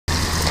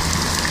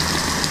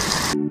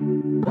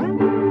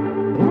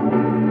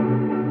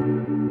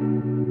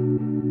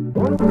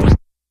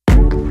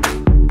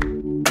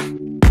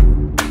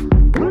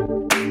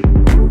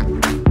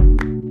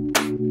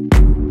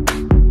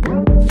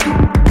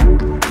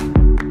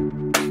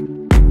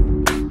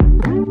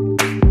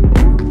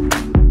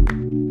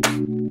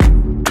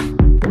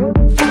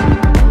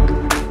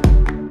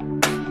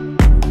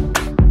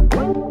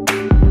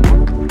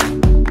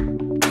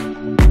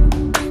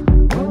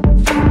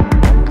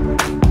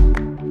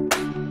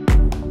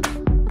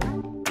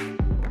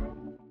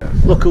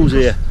Look who's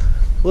here.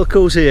 Look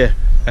who's here.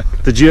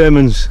 The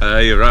Germans.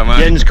 You're right, man.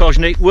 Jens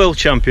Koźnik, world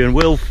champion,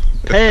 world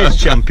pairs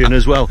champion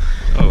as well.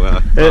 Oh,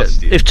 well.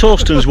 If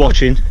Torsten's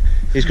watching,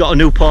 he's got a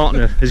new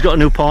partner. He's got a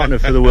new partner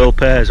for the world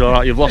pairs. All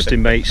right, you've lost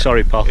him, mate.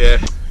 Sorry, pal.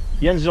 Yeah.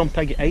 Jens is on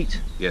peg 8.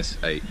 Yes,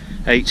 8.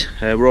 8.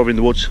 We're over in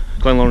the woods.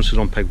 Glenn Lawrence is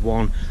on peg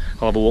 1.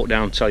 I'll have a walk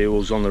down and tell you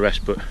who's on the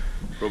rest, but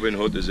Robin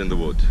Hood is in the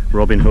wood.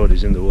 Robin Hood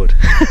is in the wood.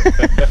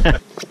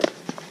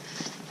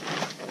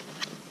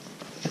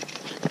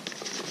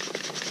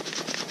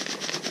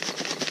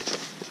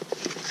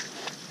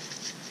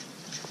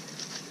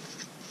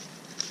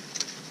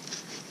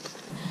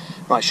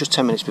 Right, it's just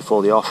 10 minutes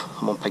before the off.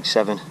 I'm on peg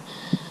 7.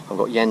 I've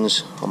got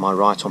Jens on my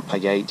right on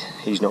peg 8.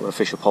 He's not going to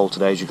fish a pole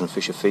today, he's just going to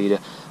fish a feeder.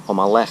 On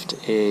my left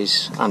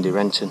is Andy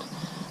Renton,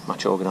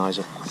 match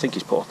organiser. I think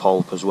he's put a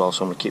pole up as well,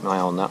 so I'm going to keep my eye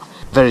on that.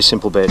 Very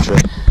simple bait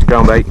trick.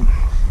 Ground bait,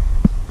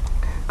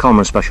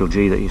 common special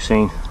G that you've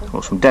seen.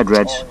 Got some dead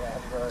reds,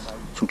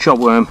 some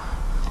chopped worm,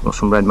 got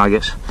some red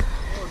maggots,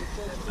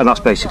 and that's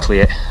basically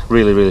it.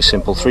 Really, really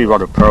simple.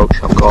 3-rod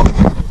approach. I've got a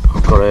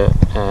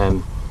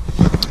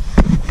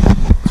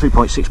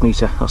 3.6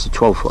 metre. That's a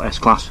 12-foot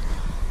S-class.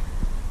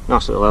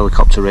 Nice little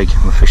helicopter rig.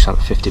 I'm going to fish that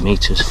at 50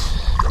 metres.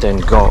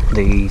 Then got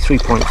the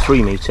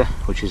 3.3 metre,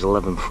 which is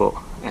 11-foot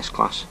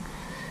S-class.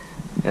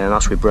 And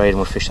that's with braid, and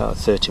we'll fish that at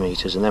 30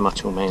 metres, and they're my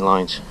 2 main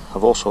lines.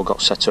 I've also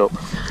got set up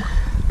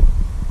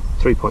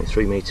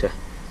 3.3 metre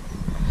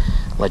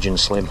Legend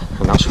Slim,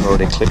 and that's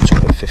already clipped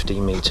up at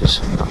 15 metres.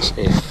 That's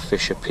if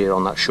fish appear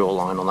on that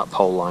shoreline, on that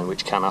pole line,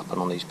 which can happen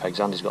on these pegs.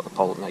 Andy's got the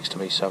pole up next to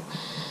me, so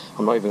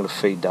I'm not even going to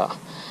feed that,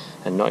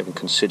 and not even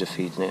consider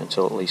feeding it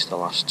until at least the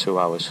last 2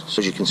 hours.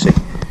 So as you can see,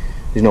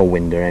 there's no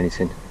wind or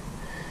anything.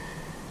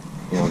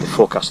 You know, they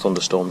forecast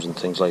thunderstorms and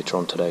things later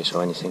on today, so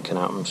anything can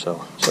happen.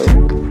 So.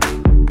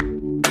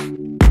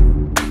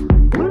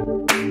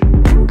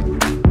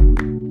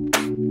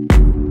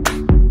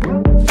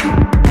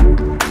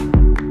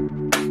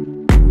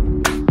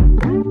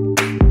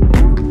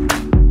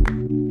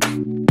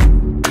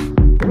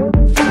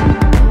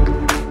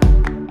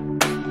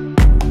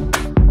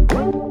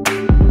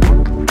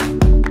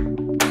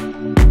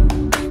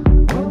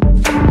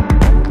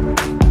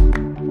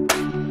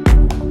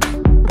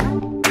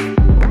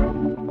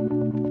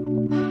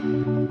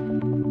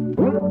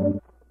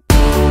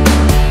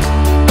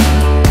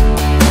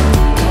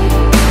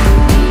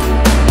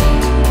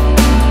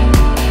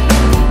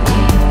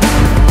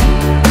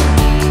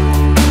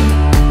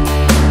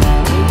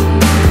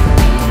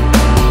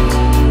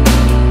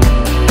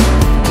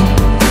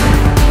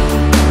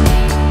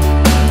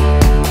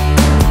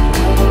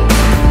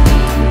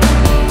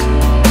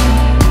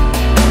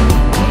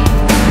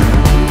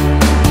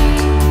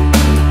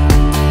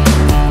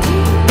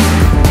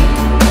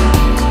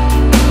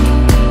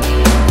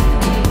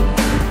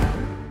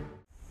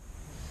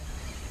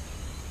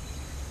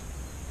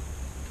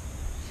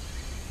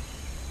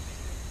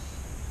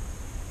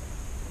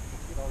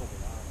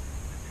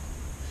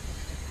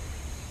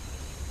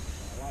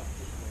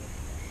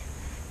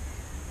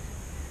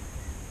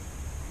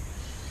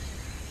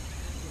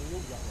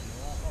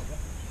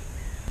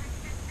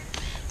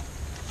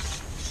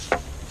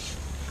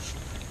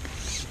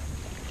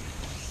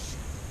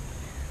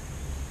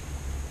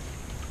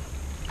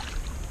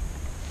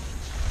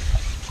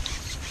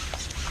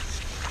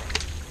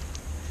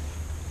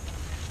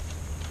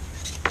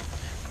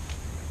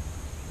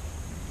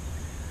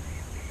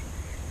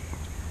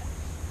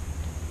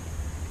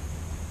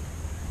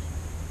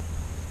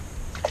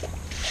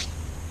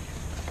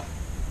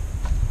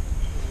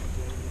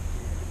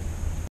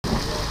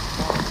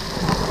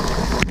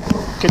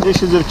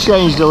 Conditions have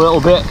changed a little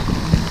bit.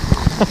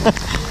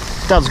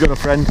 Dad's got a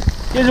friend.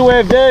 Here's a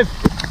wave, Dave.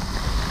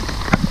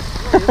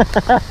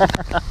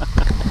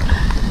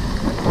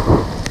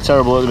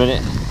 Terrible at the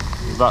minute.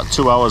 About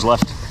 2 hours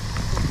left.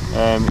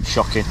 It's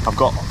shocking. I've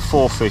got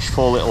 4 fish,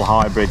 4 little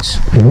hybrids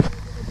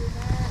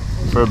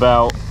for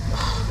about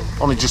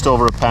only just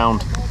over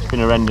 £1. It's been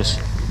horrendous.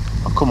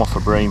 I've come off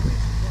a bream,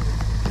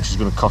 which is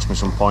going to cost me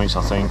some points,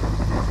 I think.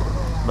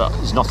 But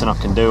there's nothing I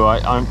can do. I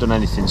haven't done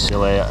anything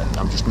silly.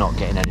 I'm just not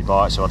getting any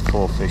bites. So I had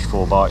 4 fish,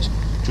 4 bites,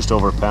 just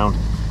over £1.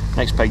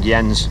 Next peg,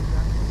 Jens.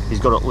 He's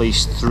got at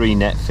least 3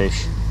 net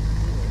fish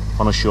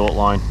on a short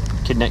line.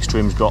 Kid next to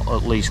him's got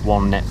at least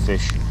 1 net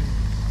fish,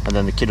 and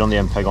then the kid on the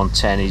end peg on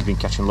 10. He's been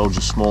catching loads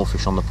of small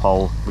fish on the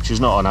pole, which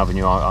is not an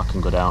avenue I can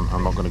go down.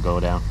 I'm not going to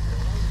go down.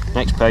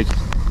 Next peg,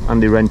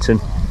 Andy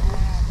Renton.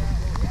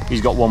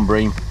 He's got 1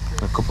 bream,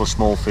 a couple of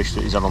small fish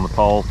that he's had on the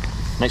pole.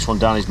 Next one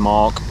down is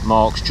Mark.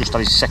 Mark's just had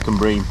his 2nd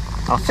bream.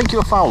 And I think he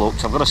was foul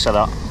hooked, I've got to say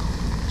that.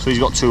 So he's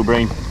got 2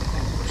 bream.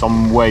 So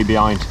I'm way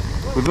behind.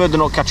 We've heard they're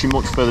not catching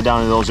much further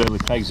down in those early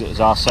pegs.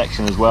 It's our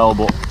section as well,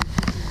 but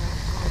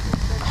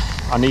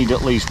I need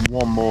at least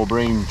 1 more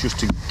bream just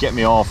to get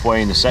me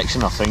halfway in the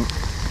section, I think.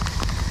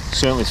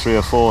 Certainly 3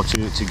 or 4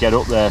 to get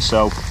up there,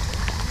 so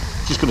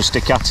just going to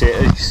stick at it.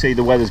 As you see,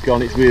 the weather's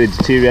gone, it's really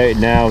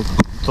deteriorated now,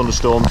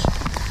 thunderstorms.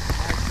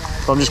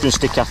 So I'm just going to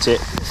stick at it.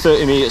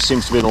 30 metres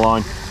seems to be the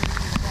line.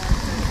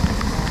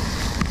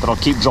 But I'll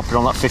keep dropping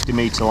on that 50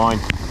 metre line.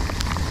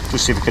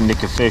 just see if we can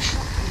nick a fish.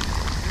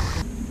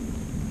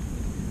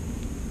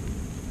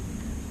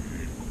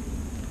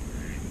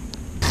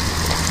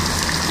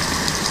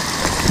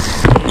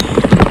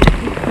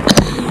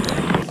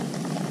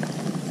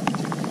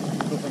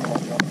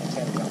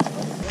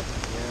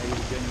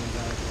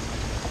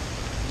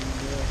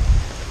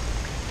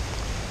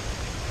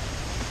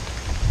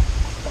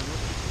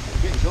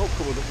 It's all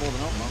covered up more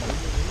than up, man.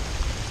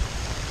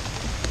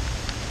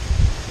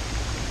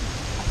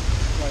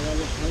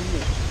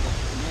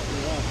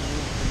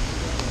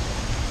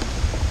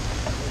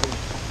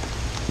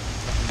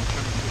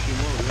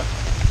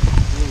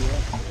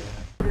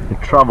 We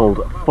travelled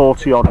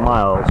 40 odd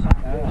miles.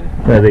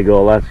 There they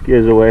go, lads.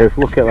 Here's a wave.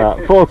 Look at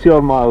that. 40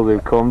 odd miles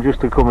they've come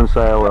just to come and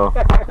say hello.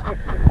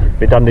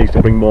 My dad needs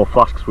to bring more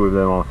flasks with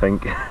them, I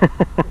think.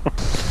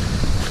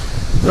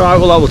 Right,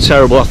 well that was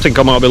terrible. I think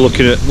I might be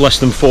looking at less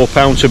than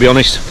 £4 to be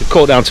honest. They've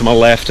caught down to my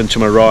left and to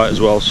my right as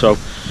well, so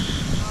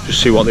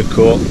just see what they've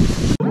caught.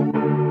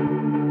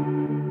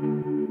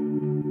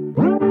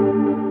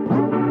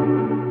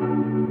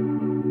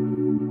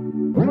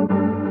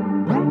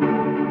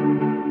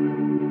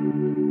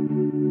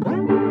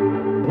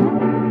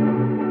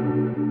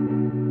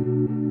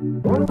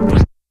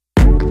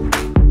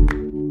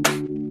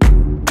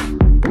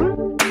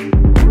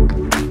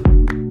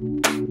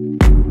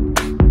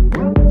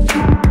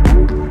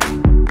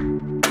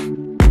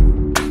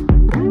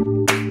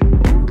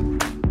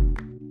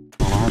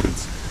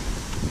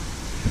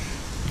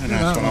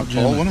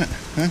 Wasn't it?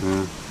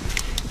 Huh?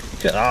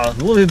 Look at that,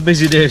 lovely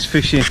busy days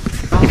fishing.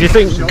 If you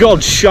think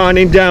God's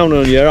shining down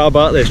on you, how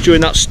about this?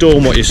 During that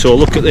storm what you saw,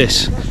 look at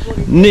this.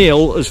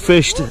 Neil has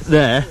fished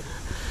there.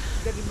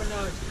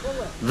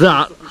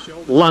 That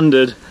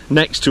landed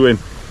next to him.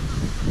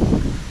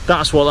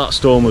 That's what that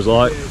storm was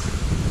like.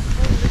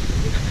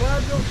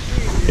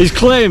 He's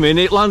claiming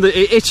it landed,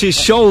 it hit his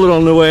shoulder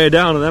on the way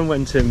down and then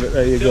went in, but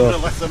there you go.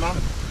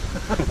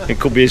 It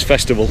could be his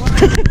festival.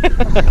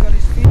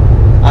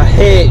 I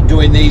hate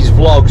doing these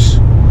vlogs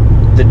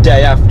the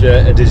day after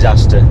a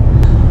disaster.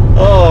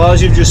 Oh,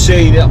 as you've just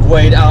seen, I've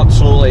weighed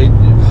absolutely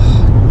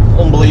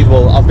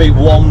unbelievable. I've beat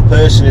one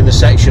person in the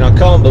section. I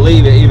can't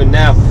believe it even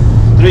now.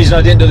 The reason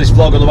I didn't do this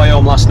vlog on the way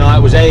home last night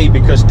was A,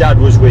 because Dad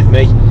was with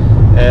me,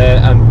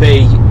 and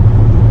B,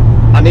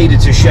 I needed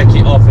to shake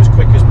it off as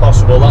quick as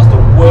possible. That's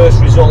the worst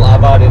result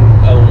I've had in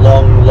a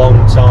long,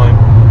 long time.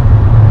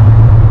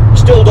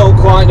 Still don't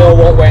quite know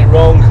what went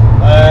wrong.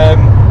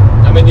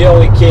 I mean, the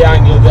only key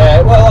angler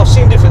there, well, I've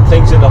seen different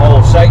things in the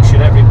whole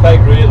section, every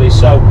peg really,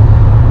 so,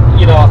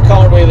 you know, I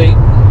can't really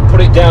put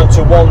it down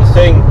to one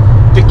thing.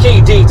 The key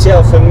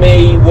detail for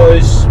me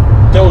was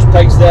those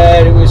pegs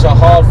there. It was a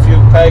hard few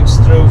pegs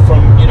through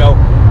from, you know,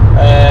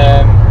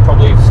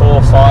 probably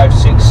 4, 5,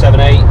 6, 7,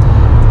 8.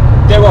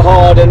 They were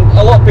hard, and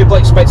a lot of people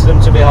expected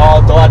them to be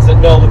hard, the lads that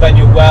know the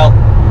venue well.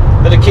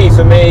 But the key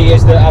for me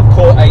is that I've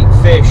caught 8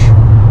 fish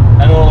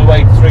and only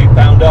weighed £3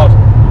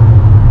 odd.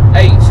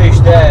 8 fish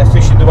there,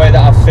 fishing the way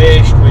that I've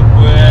fished, with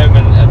worm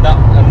and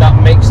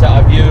that mix that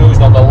I've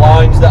used on the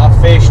lines that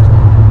I've fished.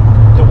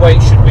 The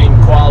weight should have been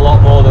quite a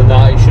lot more than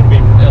that. It should have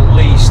been at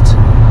least,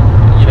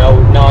 you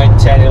know, 9,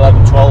 10,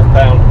 11, 12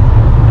 pound.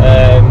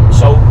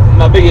 So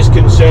my biggest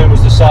concern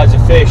was the size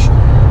of fish.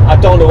 I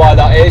don't know why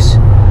that is.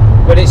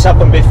 When it's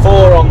happened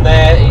before on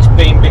there, it's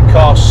been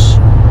because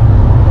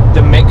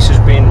the mix has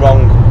been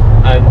wrong,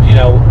 and you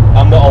know,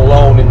 I'm not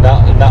alone in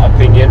that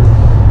opinion.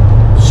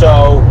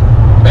 So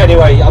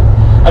anyway,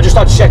 I just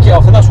had to check it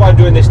off, and that's why I'm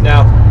doing this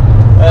now.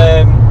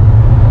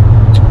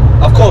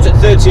 I've caught at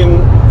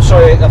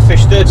I've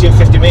fished 30 and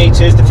 50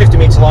 metres. The 50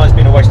 metre line's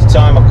been a waste of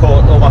time. I've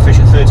caught all my fish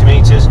at 30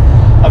 metres.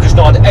 I've just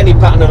not had any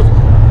pattern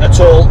at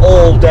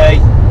all day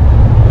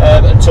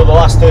until the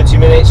last 30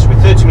 minutes.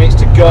 With 30 minutes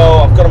to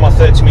go, I've got on my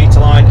 30 metre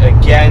line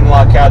again,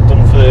 like I'd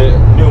done for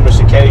numerous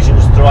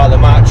occasions throughout the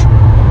match.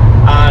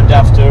 And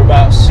after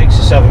about 6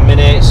 or 7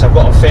 minutes, I've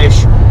got a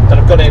fish. Then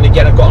I've got in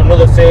again, I've got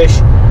another fish.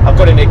 I've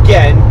got in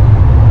again,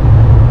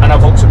 and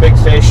I've hooked a big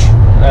fish,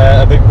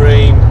 a big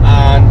bream,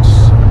 and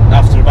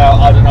after about,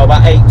 I don't know,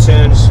 about 8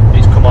 turns,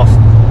 it's come off.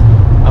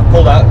 I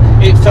pulled out,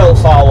 it felt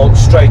foul up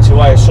straight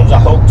away as soon as I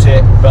hooked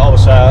it, but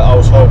obviously I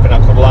was hoping I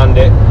could land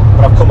it,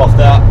 but I've come off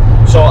that.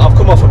 So I've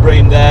come off a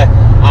bream there,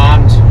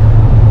 and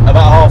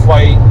about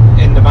halfway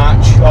in the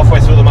match,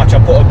 halfway through the match,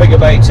 I put a bigger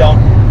bait on,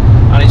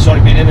 and it's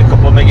only been in a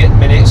couple of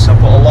minutes. I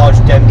put a large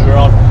dender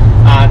on,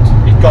 and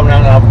it's gone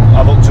around, and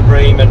I've hooked a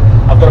bream, and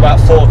I've got about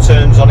 4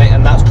 turns on it,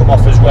 and that's come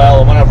off as well.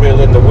 And when I've reeled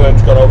in, the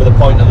worm's gone over the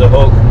point of the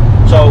hook.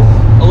 So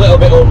a little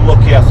bit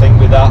unlucky, I think,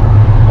 with that.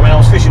 I mean, I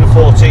was fishing a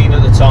 14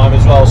 at the time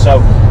as well, so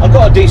I've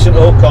got a decent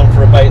hook on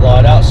for a bait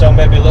like that. So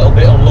maybe a little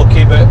bit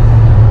unlucky, but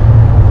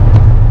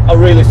I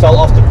really felt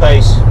off the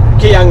pace.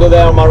 Key angler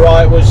there on my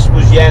right was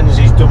Jens.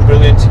 He's done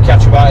brilliant to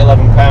catch about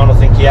 £11, I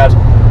think he had.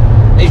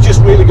 He's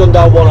just really gone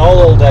down one hole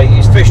all day.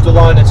 He's fished the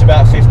line at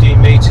about 15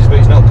 metres, but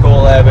he's not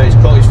caught there, but he's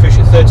caught his fish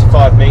at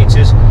 35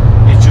 metres.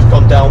 He's just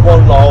gone down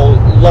one hole,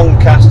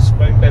 long casts,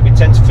 maybe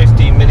 10 to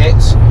 15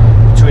 minutes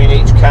between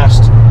each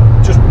cast,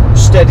 just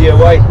steady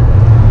away.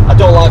 I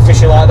don't like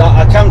fishing like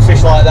that. I can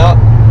fish like that,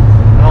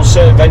 and on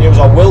certain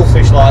venues I will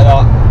fish like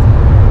that.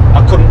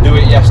 I couldn't do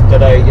it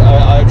yesterday.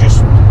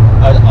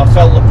 I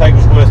felt the peg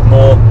was worth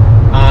more,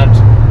 and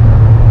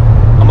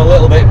I'm a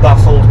little bit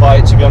baffled by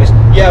it, to be honest.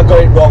 Yeah, I got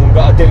it wrong,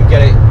 but I didn't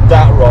get it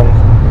that wrong.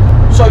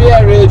 So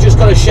yeah, really just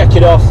got to shake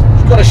it off.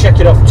 Just got to shake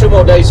it off. 2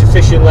 more days of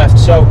fishing left,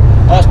 so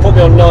that's put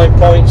me on 9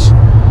 points,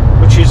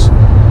 which is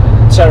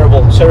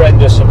terrible. It's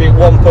horrendous. I beat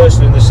one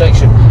person in the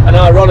section, and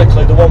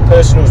ironically, the one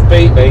person who's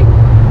beat me,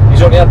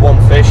 he's only had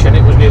 1 fish, and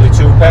it was nearly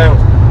 £2.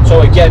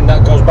 So again,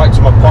 that goes back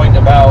to my point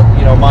about,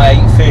 you know, my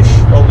 8 fish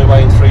only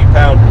weighing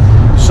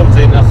 £3.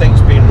 Something I think's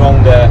been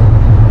wrong there,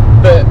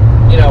 but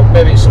you know,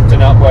 maybe it's something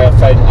that way I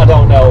fed. I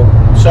don't know.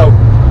 So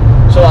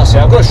that's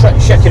it. I've got to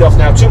shake it off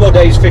now. 2 more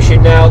days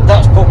fishing now.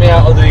 That's put me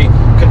out of the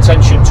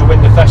contention to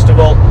win the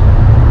festival,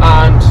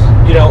 and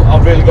you know,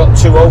 I've really got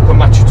 2 open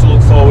matches to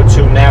look forward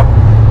to now.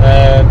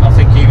 I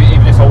think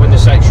even if I win the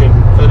section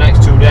for the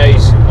next 2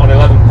 days on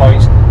 11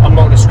 points, I'm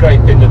not going to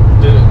scrape in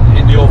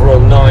the overall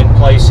 9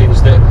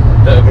 placings that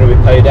are going to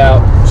be paid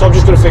out. So I'm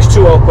just going to fish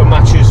 2 open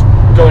matches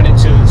going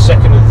into the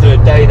 2nd and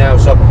 3rd day now.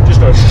 So I'm just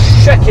going to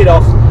shake it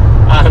off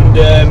and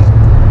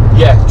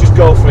yeah, just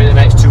go for it in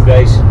the next 2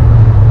 days.